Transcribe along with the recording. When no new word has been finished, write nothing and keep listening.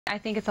I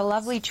think it's a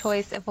lovely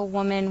choice if a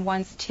woman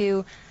wants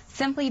to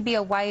simply be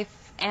a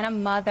wife and a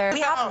mother.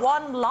 We have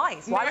one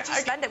life. Why would you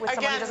spend it with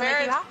someone who doesn't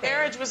make you happy?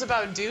 Marriage was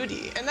about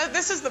duty, and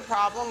this is the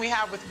problem we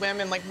have with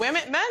women. Like men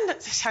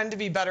tend to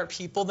be better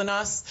people than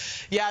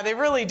us. Yeah, they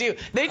really do.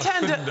 They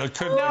tend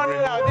to.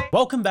 No.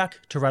 Welcome back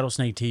to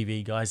Rattlesnake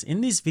TV, guys.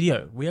 In this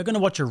video, we are going to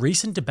watch a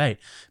recent debate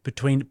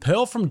between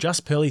Pearl from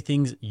Just Pearly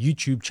Things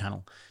YouTube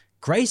channel,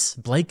 Grace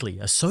Blakely,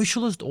 a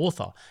socialist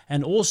author,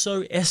 and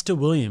also Esther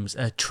Williams,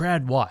 a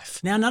trad wife.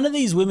 Now, none of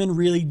these women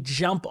really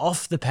jump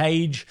off the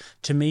page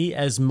to me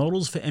as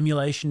models for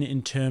emulation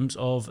in terms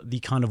of the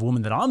kind of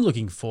woman that I'm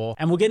looking for,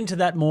 and we'll get into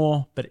that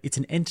more, but it's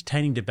an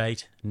entertaining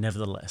debate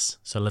nevertheless.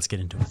 So let's get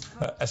into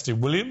it. Esther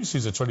Williams,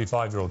 who's a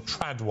 25-year-old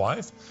trad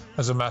wife,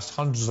 has amassed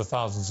hundreds of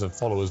thousands of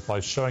followers by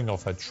showing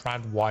off her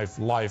trad wife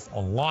life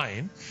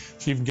online.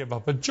 She even gave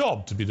up a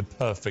job to be the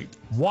perfect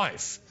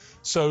wife.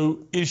 So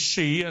is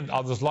she and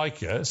others like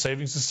her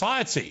saving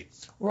society,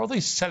 or are they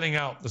selling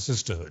out the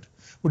sisterhood?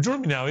 Well,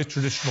 joining me now is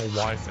traditional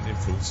wife and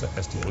influencer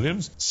Esther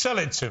Williams. Sell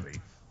it to me.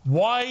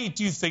 Why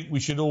do you think we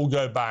should all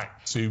go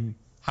back to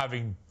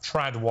having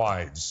trad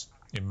wives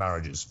in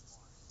marriages?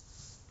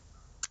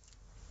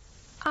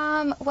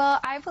 Well,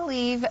 I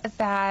believe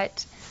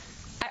that,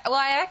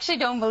 I actually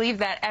don't believe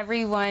that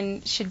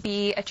everyone should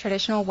be a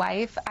traditional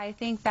wife. I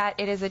think that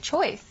it is a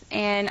choice,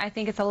 and I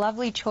think it's a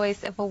lovely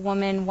choice if a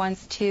woman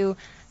wants to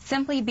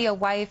simply be a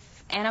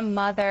wife and a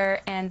mother,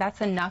 and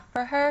that's enough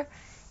for her.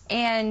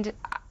 And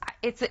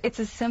it's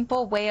a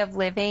simple way of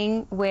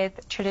living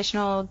with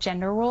traditional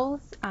gender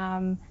roles.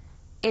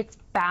 It's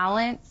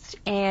balanced,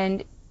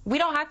 and we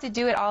don't have to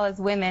do it all as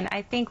women.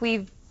 I think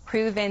we've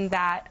proven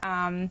that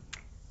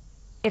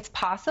it's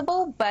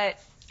possible, but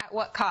at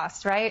what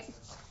cost, right?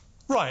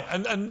 Right,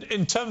 and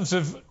in terms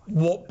of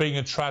what being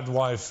a trad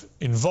wife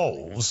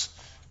involves,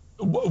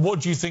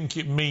 what do you think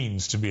it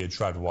means to be a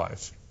trad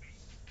wife?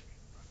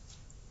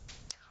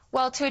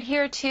 Well, to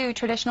adhere to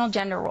traditional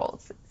gender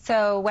roles.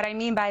 So what I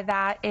mean by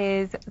that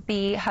is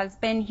the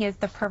husband, he is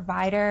the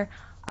provider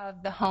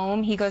of the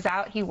home. He goes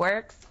out, he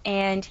works,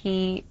 and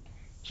he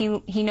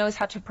knows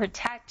how to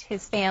protect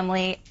his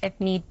family if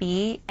need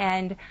be.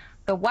 And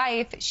the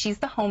wife, she's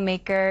the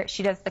homemaker.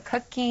 She does the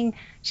cooking,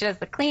 she does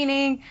the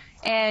cleaning,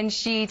 and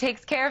she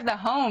takes care of the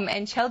home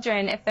and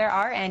children if there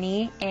are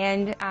any,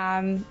 and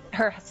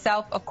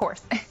herself, of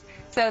course.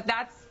 So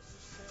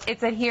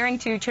it's adhering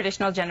to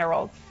traditional gender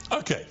roles.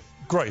 Okay.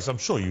 Grace, I'm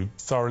sure you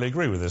thoroughly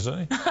agree with this, don't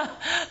you?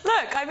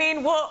 Look, I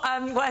mean, what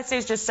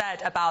Esther's just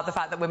said about the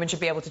fact that women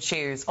should be able to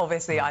choose,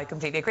 obviously I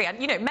completely agree.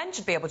 And, you know, men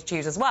should be able to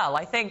choose as well.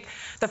 I think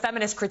the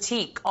feminist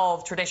critique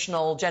of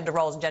traditional gender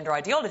roles and gender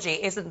ideology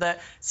isn't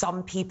that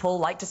some people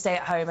like to stay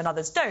at home and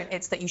others don't.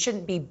 It's that you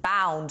shouldn't be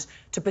bound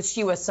to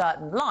pursue a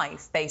certain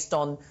life based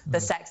on the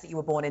sex that you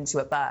were born into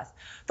at birth.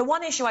 The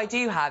one issue I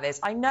do have is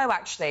I know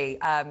actually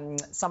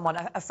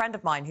a friend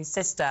of mine whose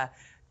sister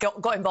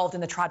got involved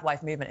in the trad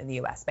wife movement in the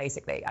US,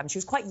 basically. She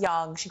was quite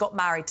young. She got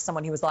married to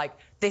someone who was like,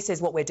 this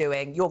is what we're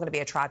doing. You're going to be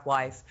a trad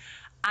wife.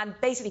 And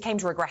basically came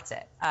to regret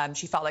it.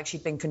 She felt like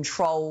she'd been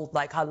controlled,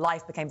 like her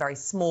life became very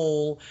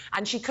small,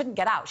 and she couldn't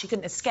get out. She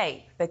couldn't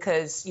escape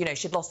because, you know,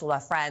 she'd lost all her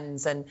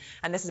friends, and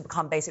this has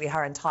become basically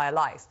her entire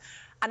life.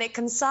 And it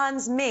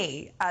concerns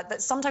me that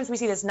sometimes we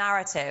see this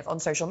narrative on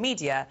social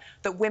media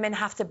that women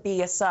have to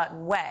be a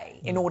certain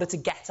way in order to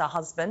get a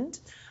husband.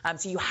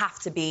 So you have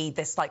to be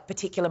this like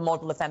particular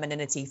model of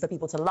femininity for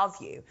people to love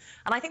you.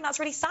 And I think that's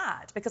really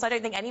sad, because I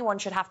don't think anyone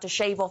should have to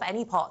shave off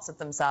any parts of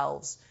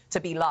themselves to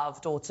be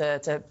loved or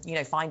to you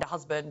know, find a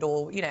husband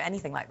or, you know,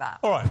 anything like that.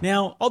 All right.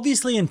 Now,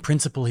 obviously in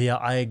principle here,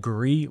 I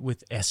agree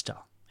with Esther.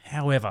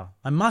 However,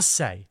 I must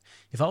say,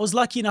 if I was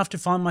lucky enough to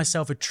find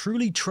myself a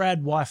truly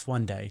trad wife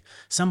one day,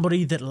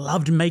 somebody that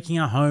loved making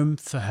a home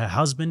for her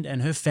husband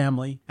and her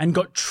family, and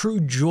got true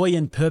joy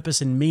and purpose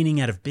and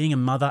meaning out of being a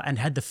mother and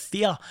had the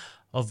fear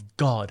of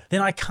God,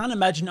 then I can't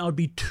imagine I would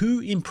be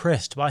too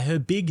impressed by her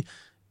big,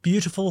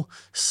 beautiful,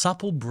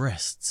 supple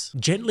breasts,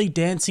 gently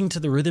dancing to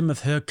the rhythm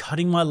of her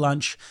cutting my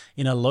lunch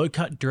in a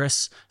low-cut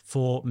dress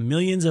for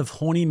millions of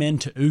horny men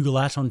to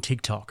oogle at on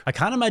TikTok. I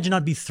can't imagine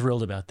I'd be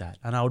thrilled about that,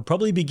 and I would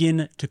probably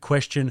begin to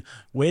question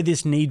where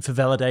this need for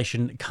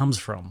validation comes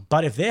from.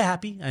 But if they're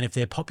happy, and if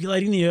they're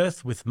populating the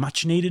earth with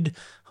much-needed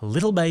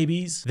little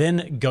babies,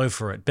 then go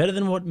for it. Better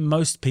than what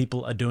most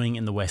people are doing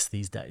in the West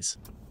these days.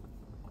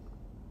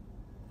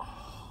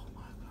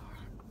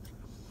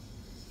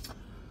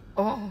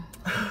 Oh.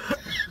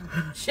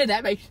 Shit,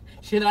 that make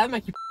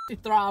you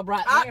throb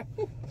right there.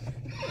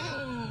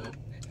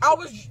 I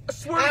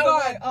swear to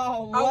God, I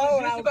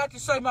was just about to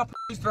say my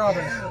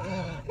throbbing.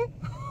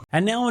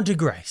 And now on to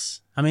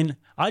Grace. I mean,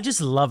 I just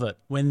love it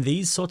when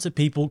these sorts of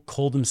people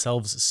call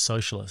themselves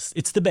socialists.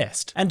 It's the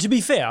best. And to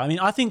be fair, I mean,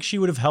 I think she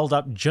would have held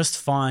up just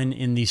fine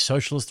in the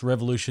socialist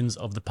revolutions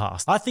of the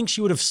past. I think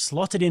she would have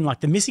slotted in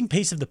like the missing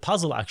piece of the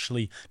puzzle,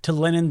 actually, to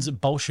Lenin's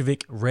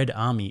Bolshevik Red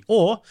Army,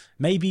 or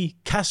maybe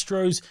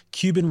Castro's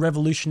Cuban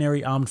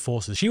Revolutionary Armed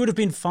Forces. She would have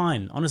been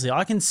fine. Honestly,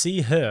 I can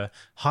see her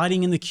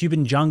hiding in the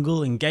Cuban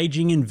jungle,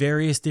 engaging in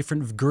various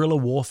different guerrilla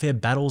warfare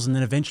battles, and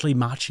then eventually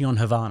marching on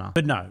Havana.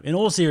 But no, in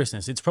all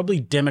seriousness, it's probably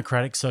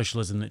democratic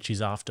socialism that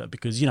she's after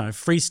because, you know,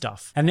 free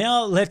stuff. And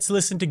now let's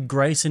listen to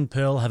Grace and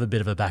Pearl have a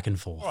bit of a back and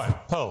forth. All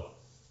right, Pearl,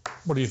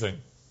 what do you think?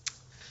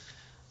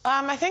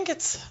 I think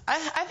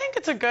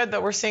it's a good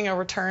that we're seeing a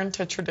return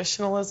to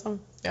traditionalism.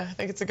 Yeah, I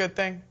think it's a good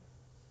thing.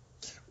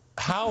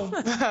 How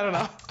I don't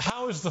know.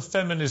 How is the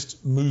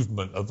feminist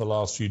movement of the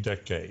last few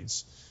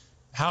decades?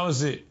 How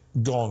has it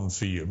gone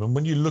for you? I mean,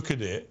 when you look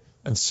at it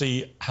and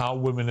see how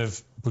women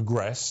have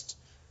progressed,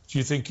 do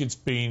you think it's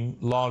been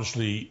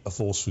largely a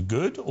force for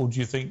good, or do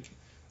you think,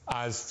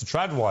 as the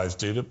trad wives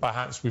do, that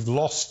perhaps we've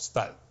lost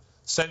that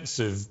sense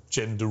of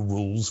gender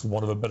rules, for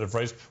want of a better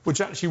phrase, which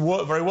actually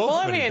work very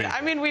well for many people?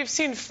 I mean, we've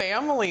seen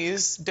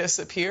families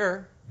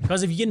disappear.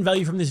 Guys, if you're getting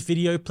value from this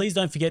video, please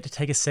don't forget to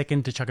take a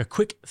second to chuck a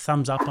quick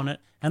thumbs up on it.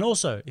 And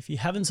also, if you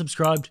haven't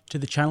subscribed to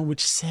the channel,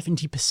 which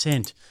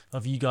 70%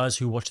 of you guys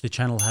who watch the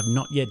channel have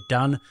not yet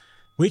done,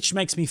 which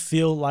makes me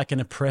feel like an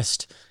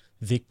oppressed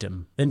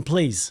victim, then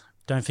please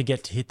don't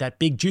forget to hit that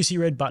big juicy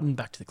red button.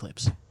 Back to the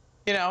clips.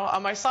 You know,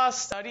 I saw a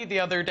study the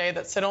other day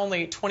that said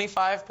only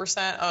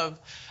 25% of,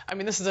 I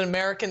mean, this is an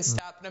American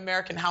stat, but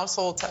American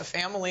households have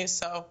families.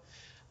 So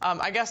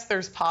I guess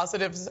there's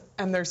positives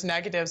and there's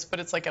negatives, but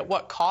it's like at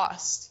what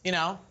cost, you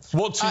know?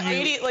 What to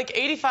you?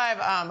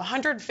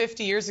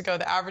 150 years ago,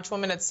 the average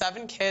woman had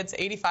 7 kids,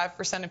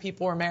 85% of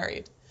people were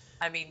married.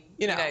 I mean,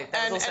 you know, there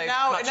was also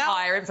now, much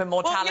higher infant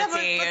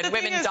mortality, but and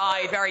women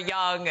died very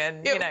young,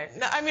 and, you know.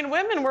 I mean,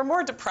 women were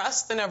more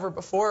depressed than ever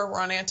before. We're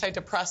on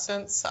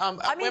antidepressants.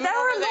 I mean, there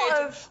are a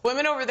lot of...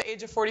 Women over the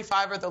age of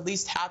 45 are the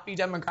least happy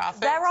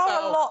demographic. There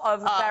are a lot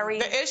of very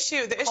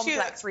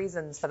complex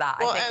reasons for that.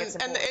 Well, I think it's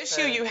important. And the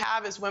issue you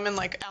have is women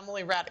like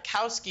Emily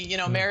Ratajkowski, you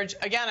know, marriage,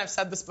 again, I've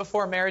said this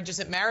before, marriage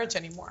isn't marriage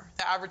anymore.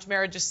 The average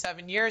marriage is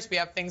 7 years. We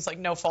have things like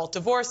no-fault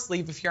divorce,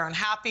 leave if you're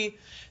unhappy.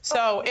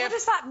 So what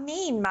does that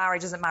mean,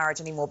 marriage isn't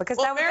marriage anymore? Because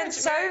there have been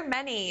so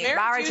many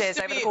marriages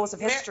over the course of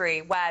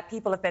history where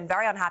people have been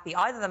very unhappy.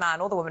 Either the man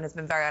or the woman has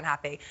been very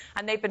unhappy,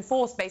 and they've been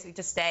forced basically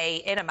to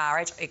stay in a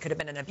marriage. It could have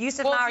been an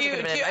abusive marriage, it could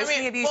have been an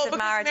emotionally abusive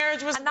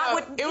marriage. And that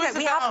would,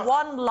 we have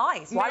one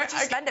life. Why would you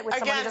spend it with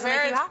someone who doesn't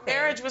make you happy?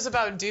 Marriage was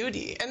about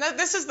duty. And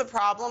this is the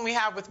problem we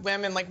have with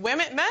women. Like, men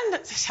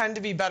tend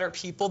to be better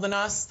people than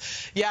us.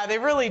 Yeah, they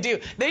really do.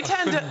 They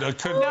tend to... No.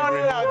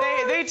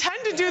 They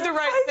tend to do the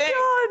right thing.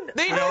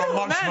 They are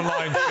much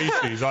maligned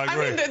species, I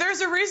agree. I mean,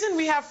 there's a reason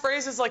we have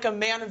phrases like a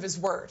man of his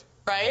word,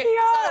 right?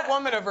 Yeah. Not a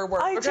woman of her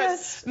word.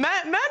 Because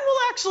men will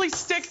actually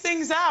stick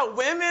things out.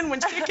 Women,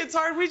 when shit gets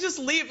hard, we just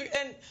leave.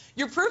 And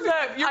you're proving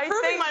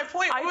my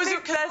point.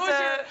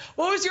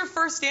 What was your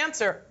first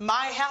answer?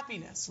 My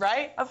happiness,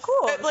 right? Of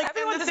course.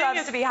 Everyone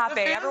deserves to be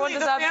happy. Everyone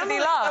deserves to be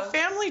loved. A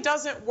family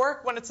doesn't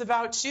work when it's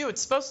about you.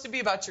 It's supposed to be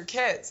about your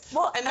kids.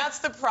 Well, and that's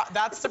the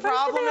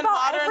problem in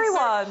modern.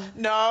 Everyone.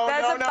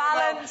 There's a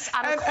balance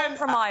and a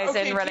compromise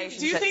in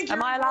relationships.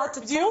 Am I allowed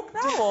to talk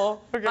now?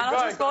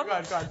 Okay, go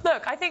ahead.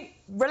 Look, I think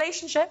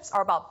relationships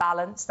are about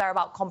balance. They're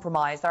about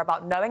compromise. They're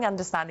about knowing,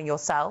 understanding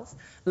yourself,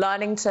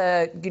 learning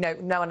to, know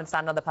and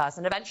understand another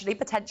person. Eventually,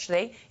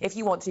 potentially, if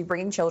you want to,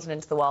 bringing children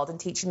into the world and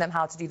teaching them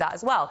how to do that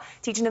as well.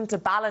 Teaching them to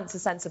balance a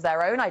sense of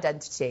their own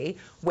identity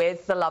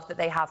with the love that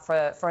they have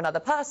for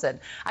another person.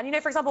 And,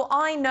 for example,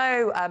 I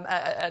know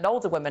an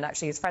older woman,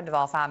 actually, who's a friend of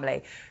our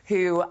family,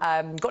 who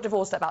got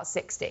divorced at about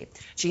 60.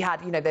 She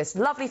had, this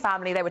lovely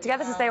family. They were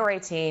together since they were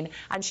 18.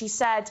 And she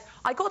said,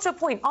 I got to a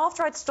point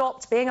after I'd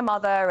stopped being a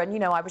mother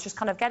and, I was just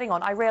kind of getting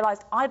on, I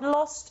realised I'd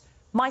lost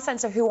my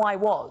sense of who I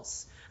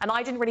was. And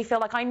I didn't really feel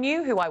like I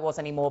knew who I was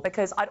anymore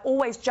because I'd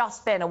always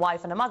just been a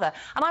wife and a mother.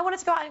 And I wanted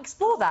to go out and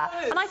explore that.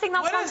 And I think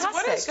that's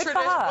fantastic. Good for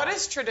her. What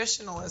is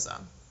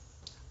traditionalism?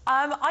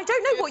 I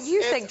don't know what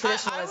you think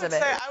traditionalism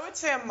is. I would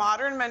say a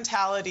modern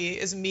mentality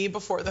is me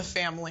before the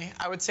family.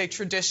 I would say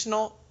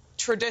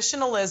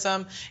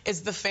traditionalism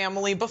is the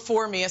family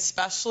before me,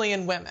 especially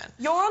in women.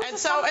 You're onto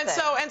something.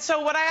 And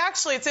so what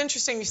it's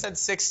interesting you said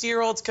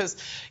 60-year-olds because,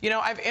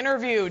 I've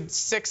interviewed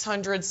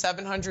 600,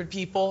 700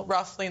 people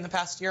roughly in the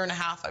past year and a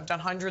half. I've done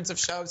hundreds of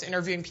shows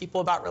interviewing people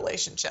about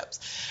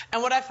relationships.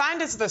 And what I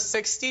find is the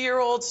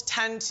 60-year-olds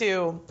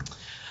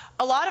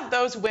a lot of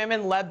those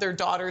women led their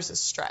daughters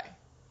astray.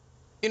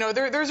 You know,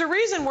 there's a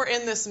reason we're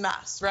in this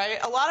mess, right?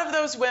 A lot of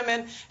those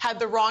women had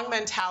the wrong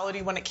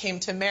mentality when it came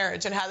to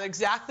marriage and had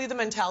exactly the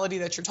mentality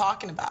that you're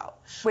talking about.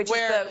 Which is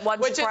the one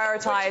to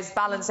prioritize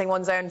balancing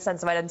one's own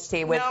sense of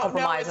identity with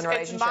compromise in a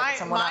relationship with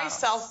someone else.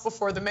 Myself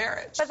before the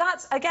marriage. But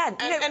that's, again,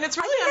 and it's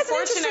really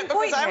unfortunate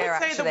because I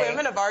would say the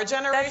women of our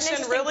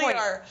generation really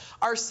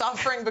are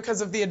suffering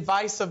because of the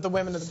advice of the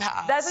women of the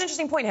past. There's an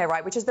interesting point here,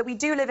 right, which is that we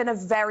do live in a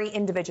very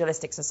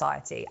individualistic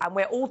society, and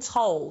we're all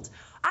told,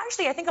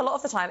 actually, I think a lot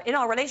of the time, in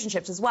our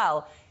relationships as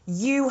well,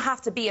 you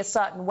have to be a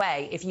certain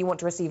way if you want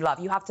to receive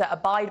love. You have to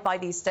abide by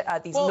these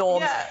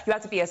norms. Yeah. You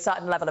have to be a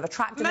certain level of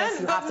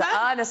attractiveness. You have to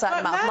earn a certain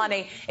amount of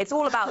money. It's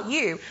all about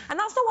you. And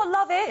that's not what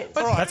love is.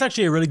 That's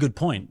actually a really good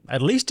point,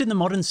 at least in the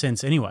modern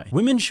sense anyway.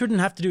 Women shouldn't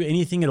have to do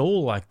anything at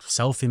all like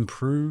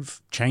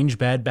self-improve, change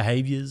bad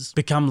behaviors,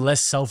 become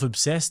less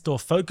self-obsessed, or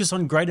focus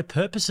on greater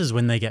purposes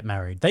when they get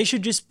married. They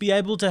should just be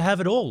able to have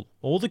it all.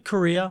 All the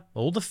career,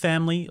 all the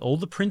family, all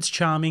the Prince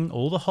Charming,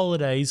 all the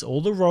holidays,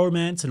 all the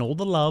romance and all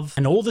the love,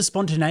 and all the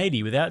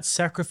spontaneity without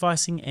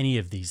sacrificing any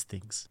of these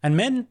things. And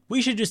men,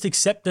 we should just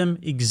accept them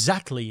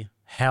exactly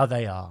how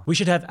they are. We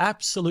should have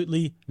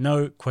absolutely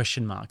no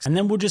question marks. And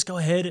then we'll just go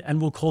ahead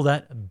and we'll call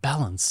that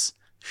balance.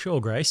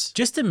 Sure, Grace.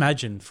 Just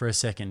imagine for a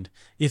second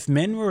if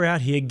men were out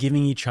here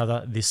giving each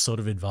other this sort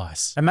of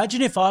advice.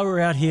 Imagine if I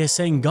were out here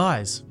saying,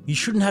 guys, you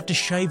shouldn't have to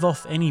shave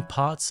off any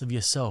parts of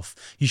yourself.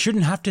 You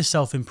shouldn't have to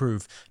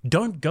self-improve.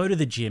 Don't go to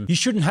the gym. You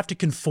shouldn't have to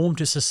conform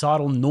to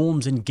societal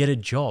norms and get a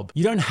job.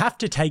 You don't have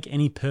to take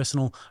any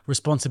personal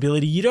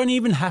responsibility. You don't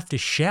even have to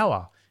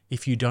shower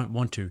if you don't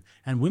want to.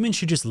 And women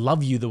should just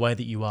love you the way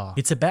that you are.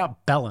 It's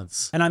about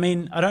balance. And I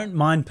mean, I don't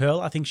mind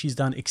Pearl. I think she's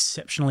done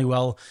exceptionally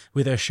well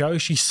with her show.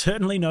 She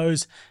certainly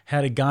knows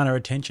how to garner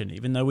attention,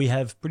 even though we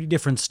have pretty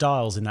different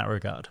styles in that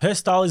regard. Her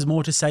style is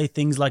more to say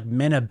things like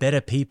men are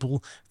better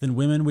people than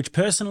women, which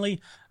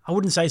personally, I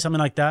wouldn't say something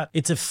like that.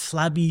 It's a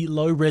flabby,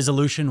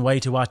 low-resolution way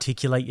to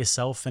articulate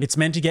yourself, and it's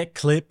meant to get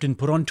clipped and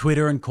put on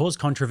Twitter and cause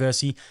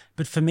controversy.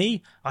 But for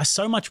me, I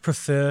so much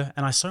prefer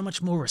and I so much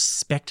more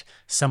respect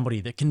somebody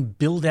that can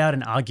build out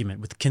an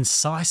argument with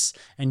concise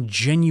and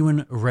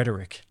genuine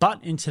rhetoric.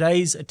 But in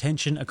today's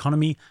attention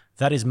economy,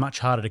 that is much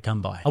harder to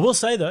come by. I will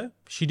say though,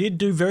 she did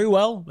do very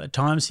well at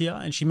times here,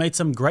 and she made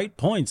some great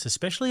points,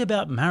 especially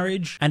about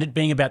marriage and it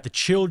being about the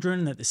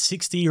children, that the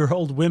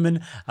 60-year-old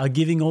women are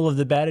giving all of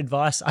the bad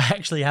advice. I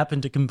actually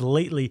happen to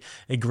completely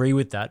agree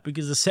with that,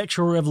 because the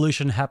sexual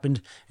revolution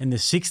happened in the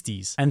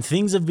 60s and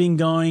things have been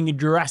going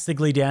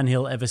drastically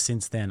downhill ever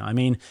since then. I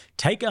mean,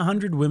 take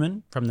 100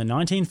 women from the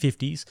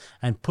 1950s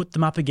and put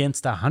them up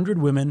against 100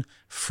 women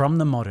from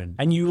the modern,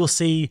 and you will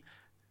see,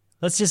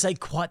 let's just say,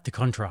 quite the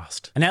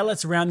contrast. And now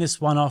let's round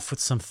this one off with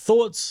some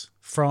thoughts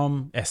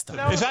from Esther.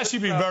 It's actually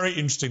been very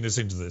interesting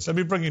listening to this. Let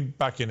me bring it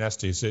back in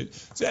Esther. So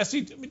Esther,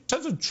 in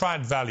terms of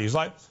trad values,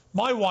 like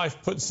my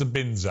wife puts the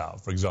bins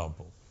out, for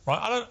example.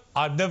 Right?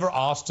 I've never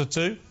asked her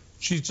to.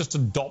 She's just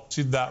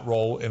adopted that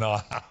role in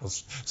our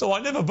house. So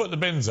I never put the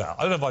bins out.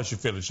 I don't know if I should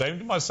feel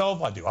ashamed of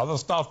myself. I do other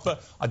stuff,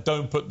 but I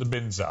don't put the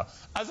bins out.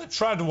 As a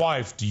trad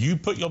wife, do you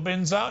put your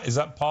bins out? Is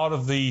that part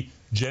of the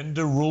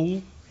gender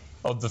rule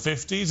of the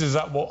 50s? Is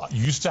that what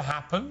used to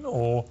happen,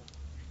 or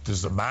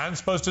is the man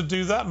supposed to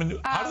do that? I mean,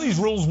 how do these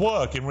rules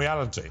work in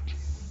reality?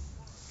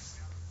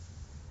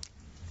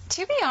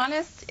 To be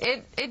honest,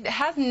 it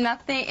has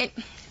nothing,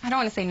 I don't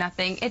want to say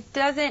nothing, it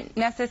doesn't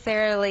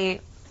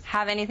necessarily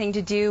have anything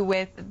to do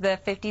with the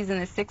 50s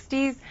and the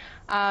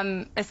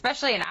 60s.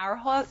 Especially in our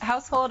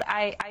household,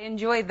 I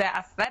enjoy the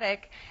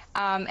aesthetic,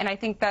 and I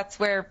think that's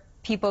where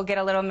people get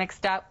a little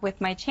mixed up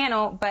with my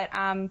channel, but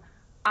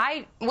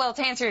well,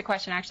 to answer your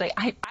question, actually,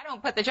 I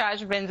don't put the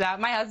trash bins out.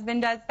 My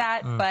husband does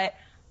that, but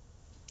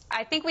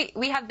I think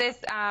we have this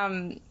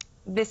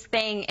this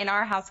thing in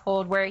our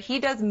household where he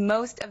does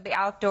most of the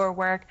outdoor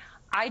work.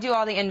 I do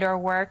all the indoor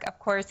work. Of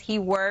course, he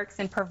works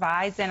and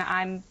provides, and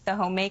I'm the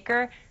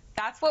homemaker.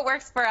 That's what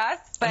works for us.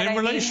 But in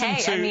relation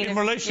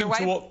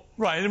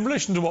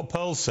to what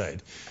Pearl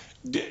said,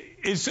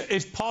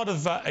 is part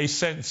of that a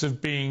sense of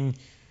being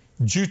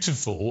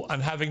dutiful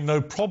and having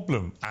no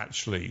problem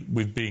actually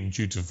with being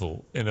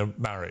dutiful in a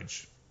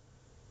marriage?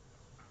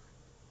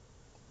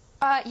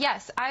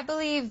 Yes, I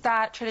believe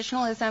that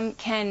traditionalism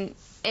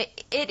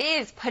it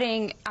is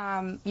putting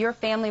your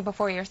family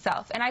before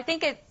yourself, and I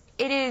think it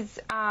is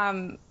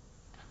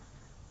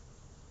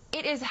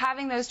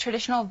having those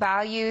traditional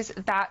values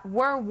that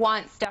were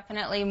once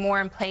definitely more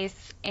in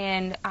place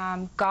in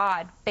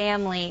God,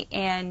 family,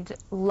 and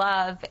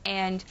love.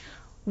 And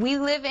we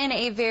live in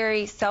a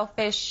very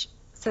selfish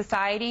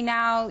society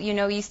now. You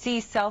know, you see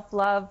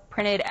self-love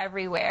printed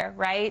everywhere,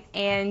 right?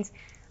 And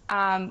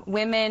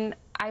women,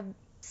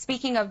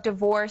 speaking of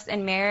divorce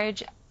and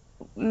marriage,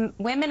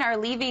 women are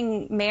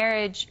leaving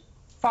marriage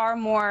far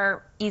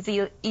more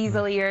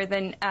easier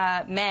than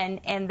men,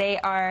 and they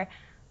are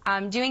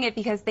doing it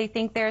because they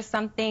think there's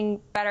something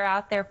better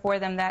out there for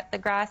them, that the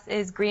grass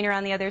is greener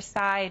on the other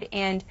side,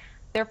 and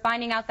they're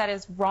finding out that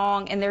is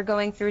wrong, and they're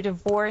going through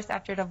divorce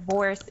after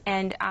divorce.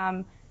 And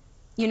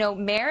you know,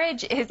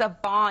 marriage is a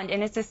bond,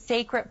 and it's a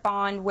sacred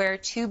bond where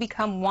two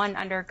become one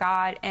under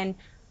God, and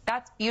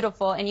that's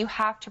beautiful, and you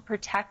have to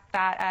protect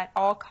that at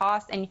all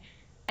costs. And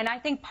I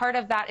think part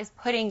of that is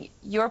putting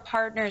your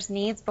partner's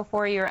needs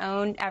before your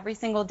own every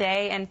single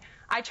day. And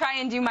I try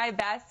and do my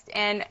best,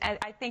 and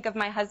I think of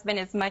my husband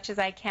as much as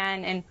I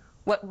can and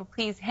what will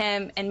please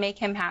him and make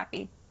him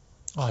happy.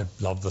 I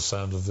love the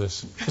sound of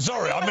this.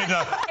 Sorry,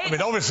 I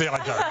mean, obviously I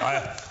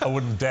don't. I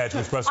wouldn't dare to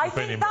express my I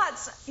opinion. think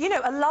that's, you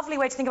know, a lovely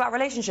way to think about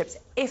relationships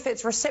if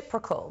it's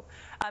reciprocal.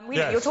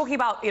 You're talking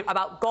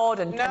about God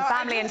and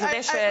family and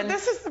tradition.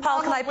 This is the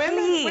Paul, problem. can I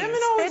please women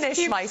always finish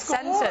keep my score.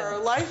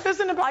 sentence? Life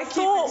isn't about I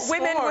thought keeping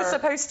women were score.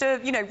 supposed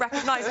to, you know,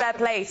 recognise their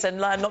place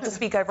and learn not to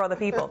speak over other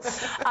people.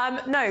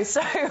 No,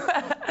 so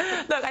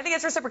look, I think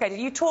it's reciprocated.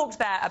 You talked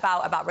there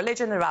about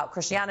religion and about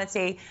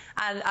Christianity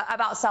and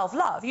about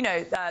self-love. You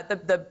know,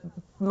 the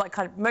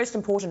kind of most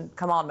important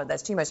commandment,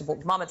 there's two most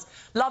important commandments: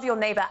 love your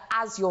neighbour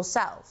as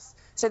yourself.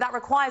 So that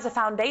requires a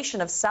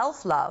foundation of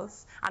self-love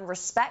and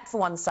respect for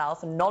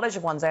oneself and knowledge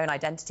of one's own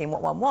identity and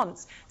what one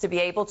wants to be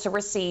able to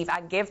receive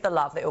and give the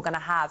love that you're going to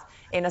have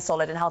in a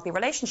solid and healthy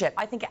relationship.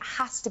 I think it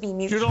has to be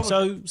mutual.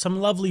 So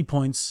some lovely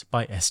points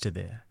by Esther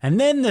there. And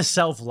then the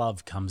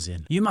self-love comes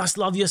in. You must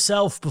love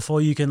yourself before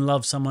you can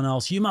love someone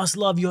else. You must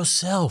love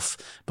yourself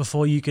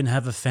before you can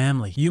have a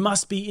family. You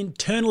must be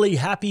internally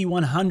happy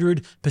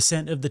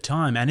 100% of the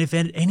time. And if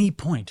at any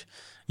point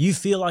you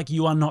feel like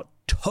you are not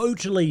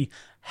totally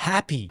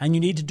happy and you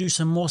need to do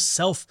some more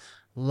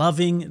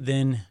self-loving,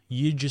 then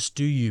you just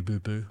do you,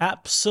 boo-boo.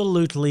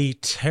 Absolutely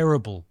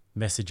terrible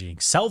messaging.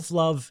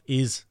 Self-love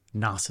is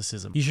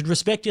narcissism. You should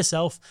respect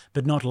yourself,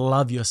 but not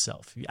love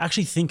yourself. If you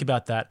actually think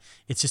about that,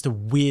 it's just a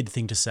weird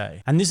thing to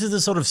say. And this is the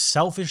sort of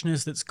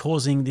selfishness that's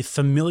causing the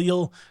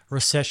familial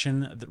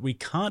recession that we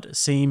can't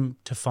seem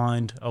to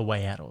find a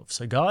way out of.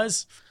 So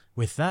guys,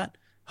 with that,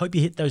 hope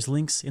you hit those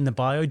links in the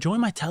bio. Join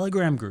my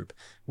Telegram group.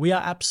 We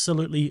are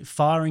absolutely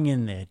firing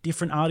in there.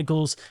 Different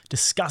articles,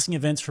 discussing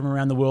events from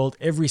around the world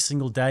every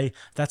single day.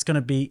 That's going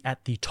to be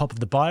at the top of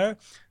the bio.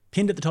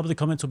 Pinned at the top of the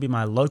comments will be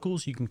my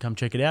locals. You can come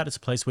check it out. It's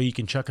a place where you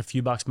can chuck a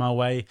few bucks my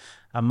way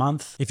a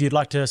month. If you'd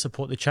like to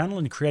support the channel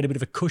and create a bit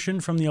of a cushion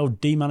from the old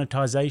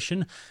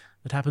demonetization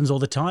that happens all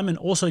the time. And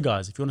also,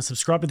 guys, if you want to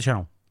subscribe to the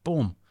channel,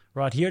 boom,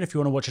 right here. And if you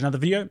want to watch another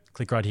video,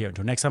 click right here.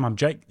 Until next time, I'm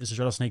Jake. This is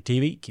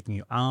RattlesnakeTV, keeping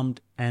you armed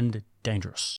and dangerous.